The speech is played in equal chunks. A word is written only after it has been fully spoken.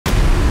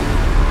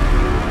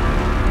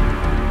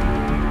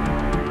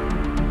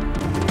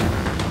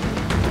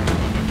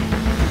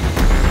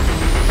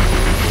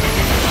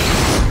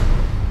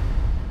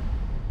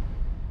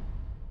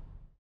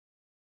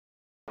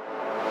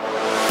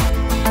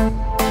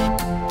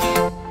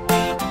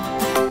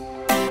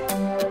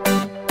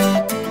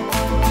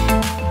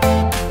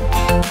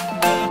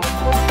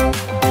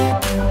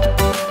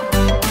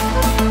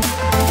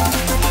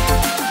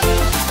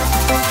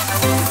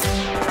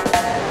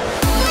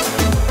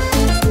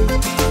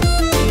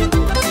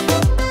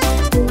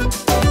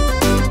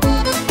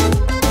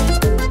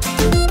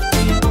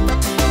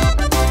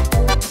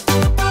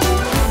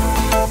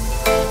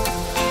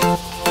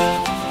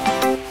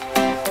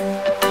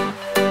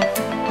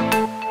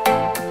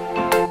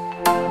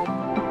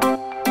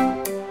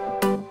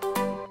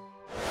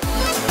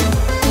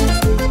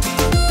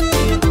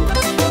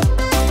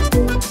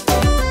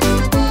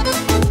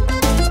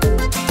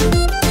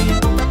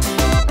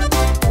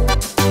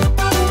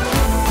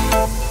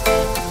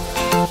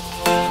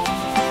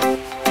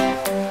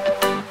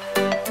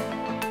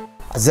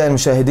أعزائي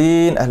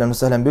المشاهدين، أهلا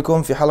وسهلا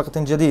بكم في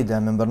حلقة جديدة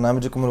من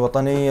برنامجكم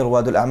الوطني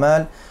رواد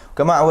الأعمال.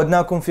 وكما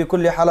عودناكم في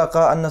كل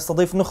حلقة أن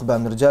نستضيف نخبة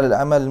من رجال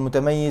الأعمال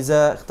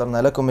المتميزة.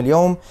 اخترنا لكم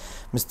اليوم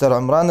مستر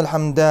عمران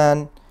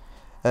الحمدان,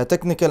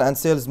 Technical and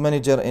Sales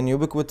Manager in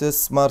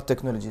Ubiquitous Smart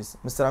Technologies.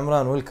 Mr.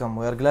 Imran, welcome.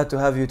 We are glad to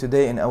have you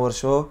today in our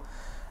show,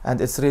 and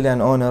it's really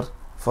an honor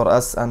for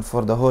us and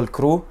for the whole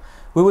crew.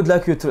 We would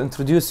like you to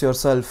introduce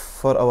yourself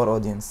for our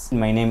audience.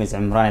 My name is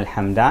Imran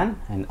Elhamdan,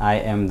 and I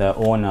am the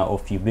owner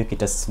of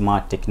Ubiquitous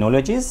Smart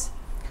Technologies,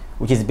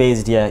 which is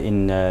based here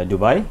in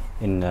Dubai,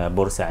 in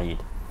Boursaid.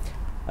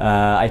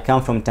 I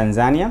come from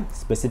Tanzania,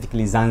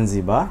 specifically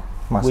Zanzibar,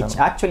 which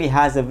actually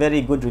has a very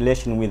good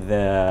relation with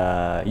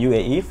the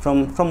UAE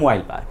from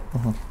while back.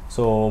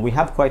 So we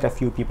have quite a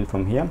few people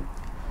from here.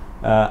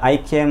 I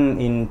came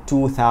in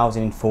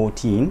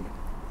 2014.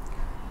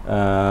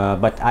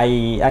 But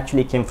I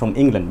actually came from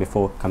England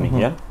before coming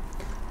here.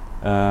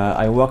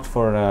 I worked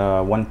for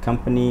one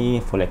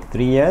company for like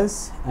 3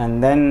 years,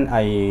 and then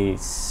I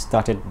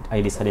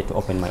decided to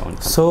open my own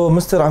company. So,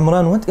 Mr.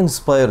 Imran, what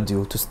inspired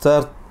you to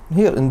start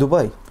here in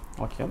Dubai?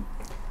 Okay.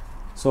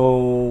 So,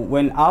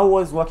 when I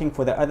was working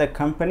for the other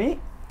company,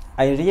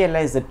 I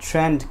realized the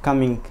trend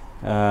coming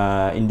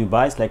in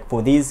Dubai is like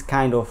for these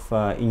kind of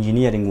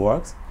engineering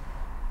works,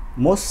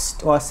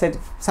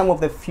 some of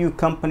the few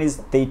companies,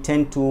 they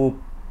tend to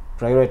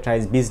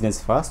prioritize business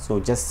first,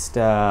 so just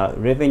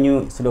revenue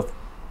instead of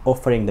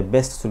offering the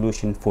best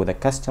solution for the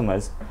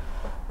customers.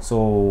 So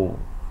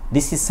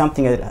this is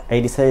something that I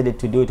decided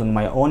to do it on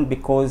my own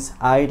because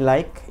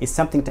it's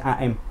something that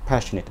I am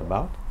passionate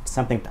about. It's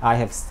something that I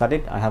have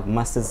studied. I have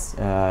master's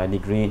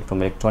degree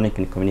from electronic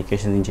and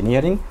communications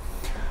engineering.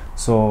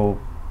 So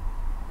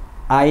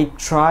I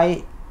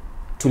try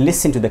to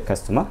listen to the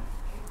customer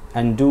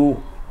and do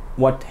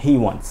what he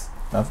wants.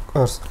 Of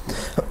course.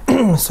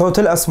 So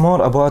tell us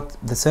more about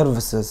the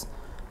services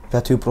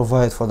that you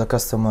provide for the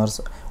customers.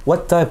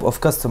 What type of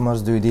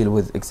customers do you deal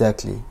with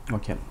exactly?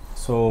 Okay,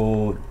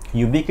 so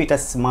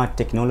Ubiquitous Smart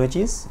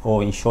Technologies,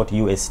 or in short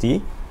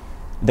UST,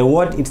 the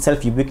word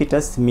itself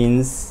ubiquitous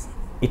means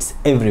it's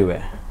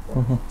everywhere.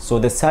 So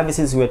the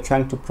services we are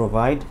trying to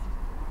provide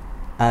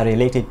are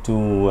related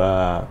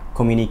to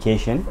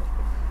communication,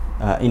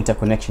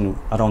 interconnection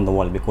around the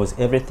world, because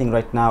everything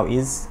right now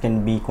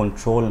can be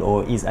controlled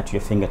or is at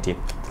your fingertip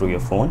through your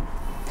phone.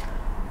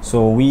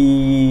 So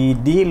we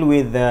deal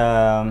with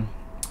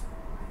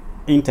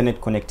internet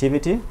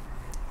connectivity,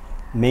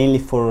 mainly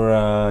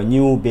for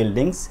new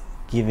buildings,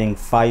 giving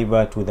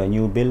fiber to the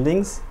new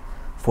buildings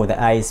for the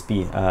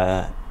ISP,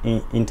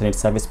 internet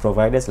service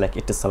providers like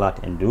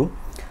Etisalat and Do.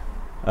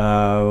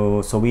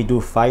 So we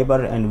do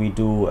fiber and we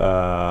do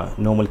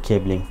normal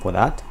cabling for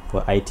that,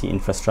 for IT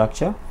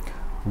infrastructure.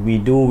 We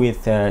do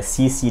with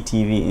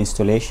CCTV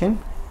installation,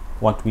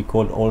 what we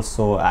call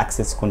also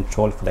access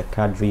control for the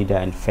card reader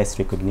and face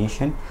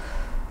recognition.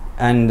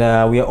 And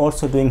we are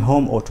also doing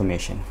home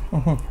automation,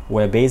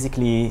 where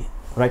basically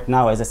right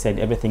now, as I said,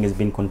 everything is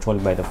being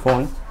controlled by the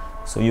phone.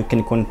 So you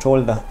can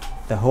control the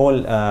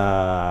whole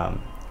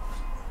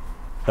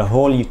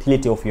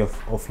utility of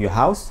your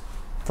house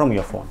from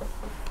your phone.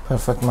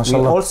 Perfect,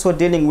 mashallah. We're also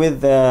dealing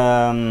with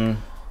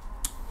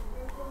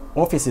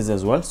offices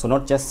as well, so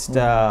not just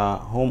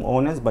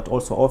homeowners, but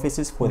also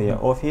offices for their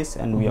office,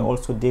 and we are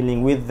also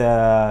dealing with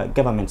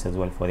governments as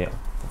well for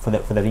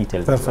the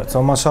retail. Perfect.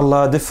 So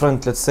mashallah,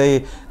 different, let's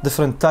say,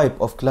 different type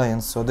of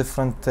clients, so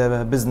different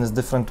business,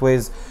 different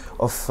ways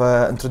of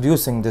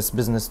introducing this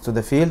business to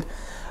the field.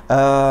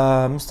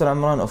 Mr.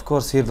 Imran, of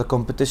course, here the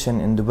competition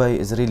in Dubai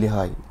is really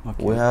high.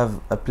 We have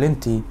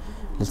plenty,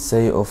 let's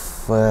say, of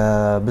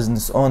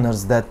business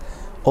owners that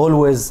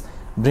always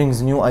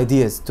brings new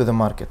ideas to the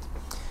market.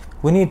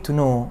 We need to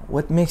know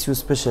what makes you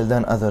special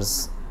than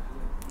others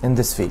in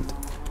this field.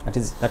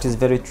 That is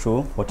very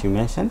true what you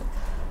mentioned.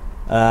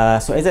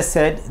 So as I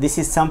said, this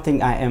is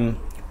something I am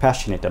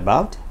passionate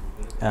about.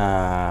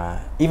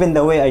 Even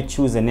the way I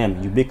choose a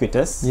name,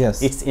 Ubiquitous,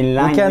 yes, it's in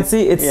line. You can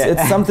see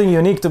it's something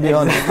unique, to be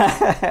honest.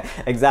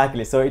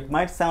 Exactly. So it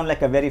might sound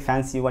like a very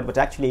fancy word, but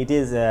actually it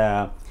is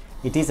a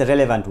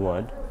relevant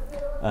word.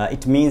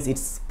 It means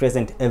it's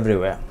present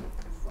everywhere.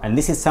 And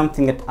this is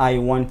something that I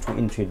want to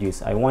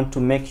introduce. I want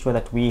to make sure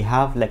that we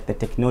have like the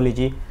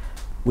technology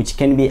which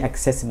can be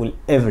accessible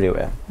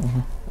everywhere.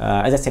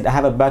 As I said, I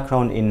have a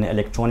background in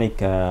electronic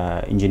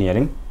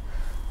engineering.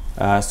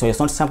 So it's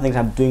not something that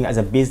I'm doing as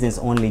a business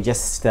only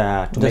just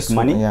to make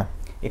money. Yeah.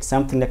 It's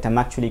something that I'm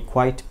actually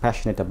quite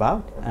passionate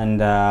about.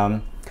 And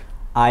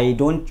I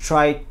don't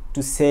try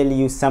to sell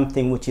you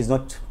something which is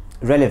not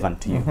relevant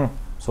to you.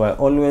 So I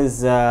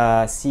always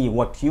see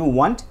what you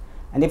want.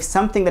 And if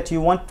something that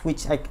you want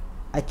which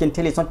I can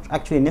tell it's not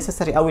actually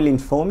necessary, I will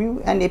inform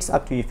you, and it's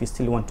up to you if you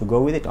still want to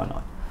go with it or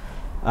not.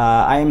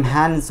 I am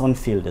hands-on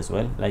field as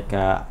well, like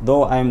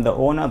though I am the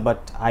owner,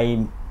 but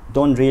I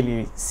don't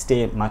really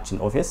stay much in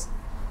office.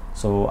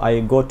 So I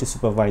go to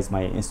supervise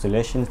my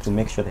installations to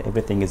make sure that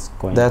everything is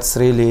going. That's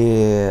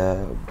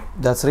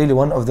really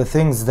one of the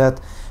things that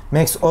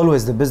makes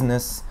always the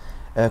business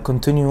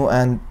continue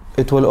and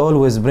it will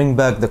always bring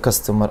back the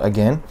customer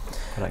again.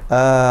 Correct.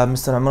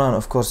 Mr. Imran,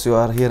 of course, you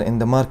are here in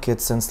the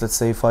market since, let's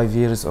say, 5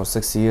 years or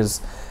 6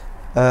 years.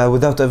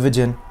 Without a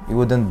vision, you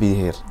wouldn't be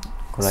here.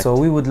 Correct. So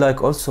we would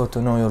like also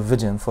to know your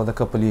vision for the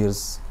couple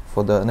years,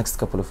 for the next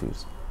couple of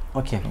years.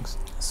 Okay. Thanks.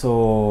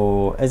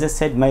 So as I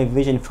said, my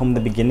vision from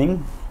the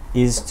beginning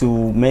is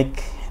to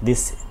make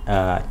this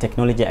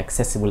technology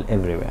accessible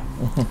everywhere.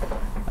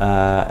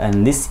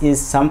 And this is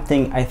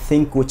something I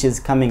think which is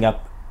coming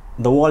up.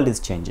 The world is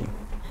changing.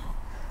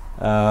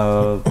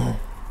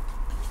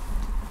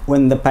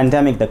 When the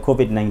pandemic, the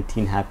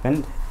COVID-19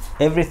 happened,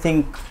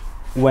 everything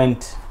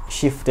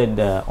shifted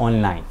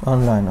online.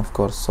 Online, of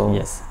course. So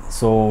yes,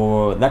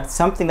 so that's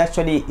something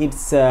actually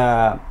it's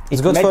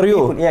good for you.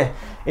 People, yeah,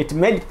 it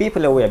made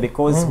people aware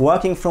because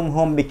working from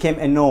home became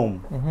a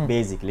norm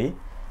basically,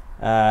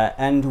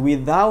 and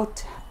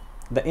without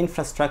the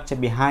infrastructure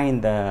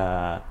behind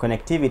the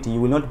connectivity,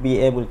 you will not be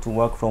able to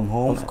work from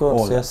home. Of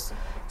course, yes.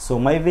 So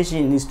my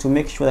vision is to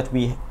make sure that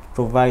we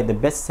provide the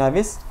best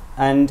service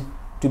and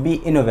to be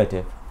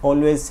innovative.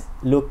 Always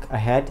look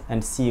ahead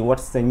and see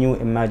what's the new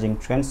emerging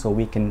trend, so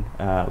we can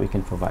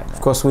provide that.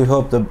 Of course, we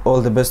hope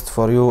all the best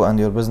for you and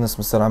your business,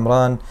 Mr.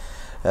 Imran.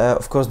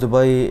 Of course,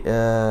 Dubai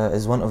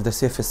is one of the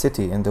safest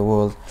city in the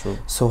world. True.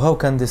 So how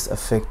can this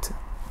affect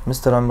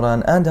Mr.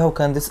 Imran, and how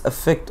can this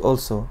affect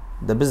also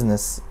the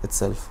business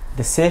itself?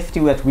 The safety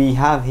that we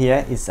have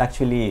here is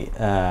actually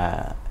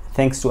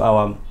thanks to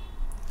our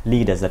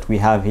leaders that we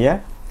have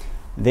here.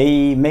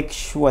 They make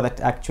sure that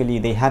actually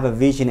they have a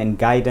vision and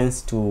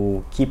guidance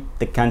to keep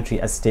the country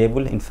as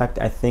stable. In fact,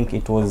 I think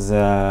it was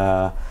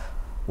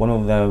one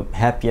of the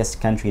happiest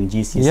country in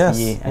GCC,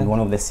 yes, and one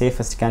of the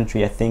safest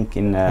country, I think,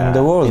 in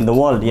the world. In the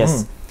world,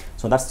 yes.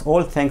 So that's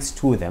all thanks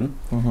to them.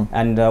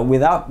 And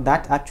without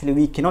that, actually,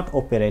 we cannot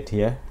operate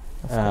here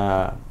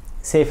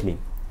safely,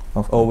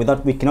 or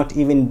we cannot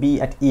even be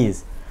at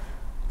ease.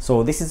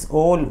 So this is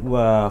all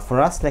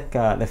for us, like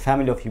the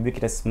family of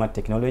Ubiquitous Smart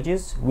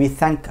Technologies. We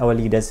thank our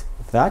leaders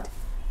for that,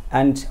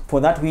 and for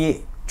that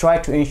we try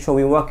to ensure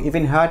we work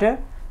even harder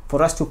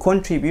for us to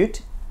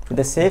contribute to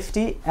the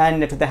safety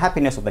and to the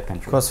happiness of the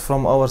country. Because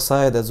from our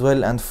side as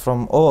well, and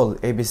from all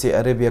ABC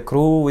Arabia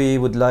crew, we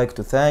would like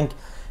to thank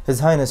His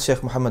Highness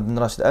Sheikh Mohammed bin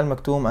Rashid Al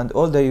Maktoum and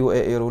all the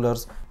UAE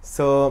rulers.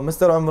 So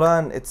Mr.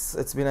 Imran,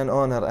 it's been an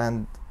honor,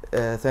 and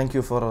thank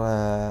you for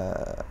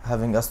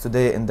having us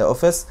today in the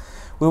office.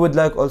 We would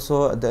like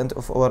also at the end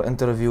of our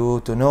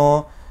interview to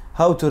know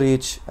how to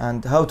reach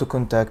and how to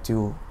contact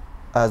you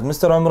as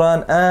Mr.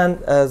 Imran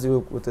and as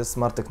Ubiquitous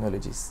Smart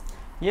Technologies.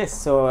 Yes,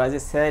 so as I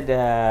said,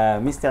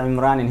 Mr.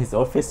 Imran in his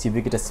office,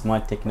 Ubiquitous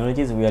Smart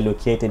Technologies, we are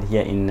located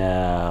here in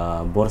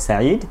Bor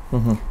Said,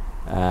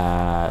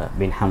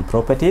 Binham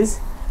Properties.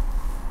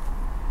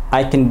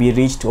 I can be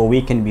reached, or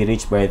we can be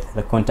reached by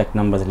the contact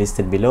numbers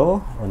listed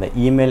below, or the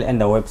email and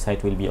the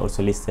website will be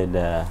also listed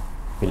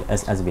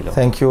as below.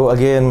 Thank you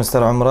again,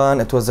 Mr.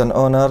 Imran. It was an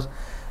honor.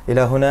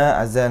 إلى هنا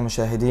أعزائي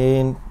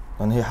المشاهدين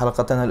ننهي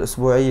حلقتنا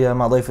الأسبوعية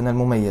مع ضيفنا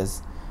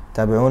المميز.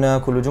 تابعونا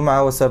كل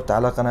جمعة وسبت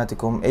على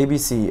قناتكم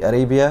ABC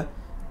أريبيا.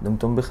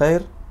 دمتم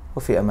بخير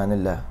وفي أمان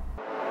الله.